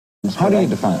Republicans. How do you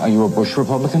define? Are you a Bush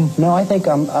Republican? No, I think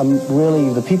I'm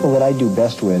really, the people that I do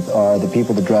best with are the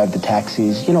people that drive the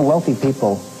taxis. You know, wealthy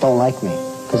people don't like me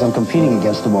because I'm competing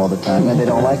against them all the time, and they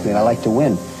don't like me, and I like to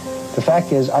win. The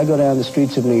fact is, I go down the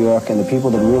streets of New York, and the people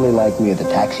that really like me are the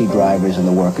taxi drivers and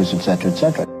the workers, etc.,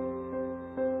 etc.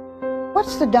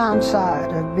 What's the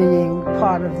downside of being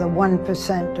part of the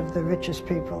 1% of the richest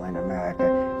people in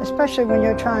America, especially when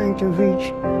you're trying to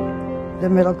reach the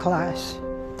middle class?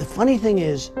 The funny thing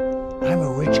is, I'm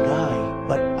a rich guy,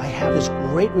 but I have this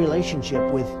great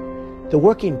relationship with the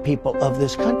working people of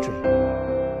this country.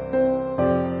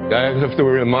 I have to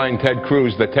remind Ted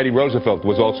Cruz that Teddy Roosevelt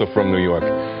was also from New York,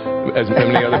 as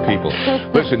many other people.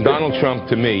 Listen, Donald Trump,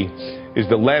 to me, is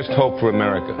the last hope for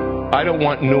America. I don't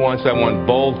want nuance, I want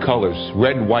bold colors,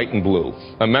 red, white, and blue.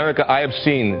 America, I have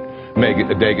seen,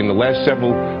 Dagan, the last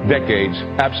several decades,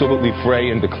 absolutely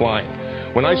fray and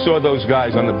decline. When I saw those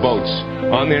guys on the boats,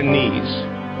 on their knees,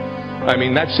 I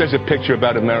mean, that says a picture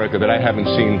about America that I haven't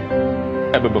seen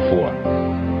ever before.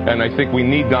 And I think we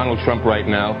need Donald Trump right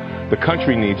now. The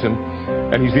country needs him.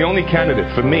 And he's the only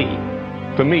candidate, for me,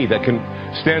 that can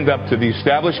stand up to the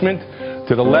establishment,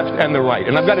 to the left and the right.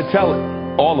 And I've got to tell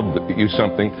all of you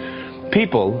something.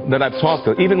 People that I've talked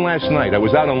to, even last night, I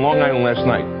was out on Long Island last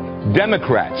night,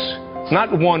 Democrats,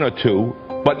 not one or two,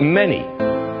 but many,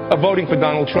 are voting for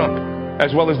Donald Trump,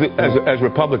 as well as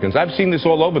Republicans. I've seen this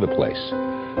all over the place.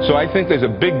 So I think there's a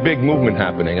big, big movement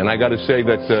happening, and I got to say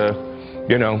that,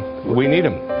 you know, we need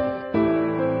him.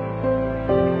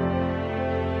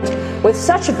 With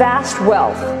such vast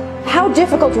wealth, how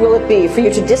difficult will it be for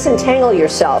you to disentangle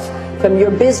yourself from your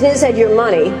business and your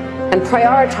money and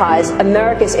prioritize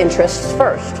America's interests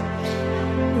first?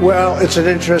 Well, it's an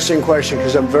interesting question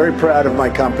because I'm very proud of my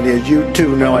company. As you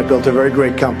too know, I built a very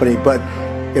great company, but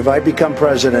if I become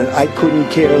president, I couldn't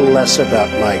care less about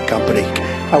my company.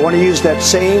 I want to use that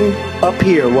same up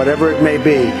here, whatever it may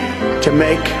be, to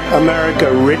make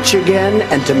America rich again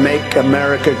and to make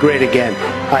America great again.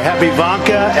 I have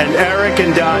Ivanka and Eric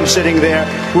and Don sitting there.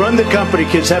 Run the company,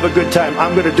 kids. Have a good time.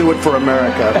 I'm going to do it for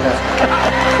America.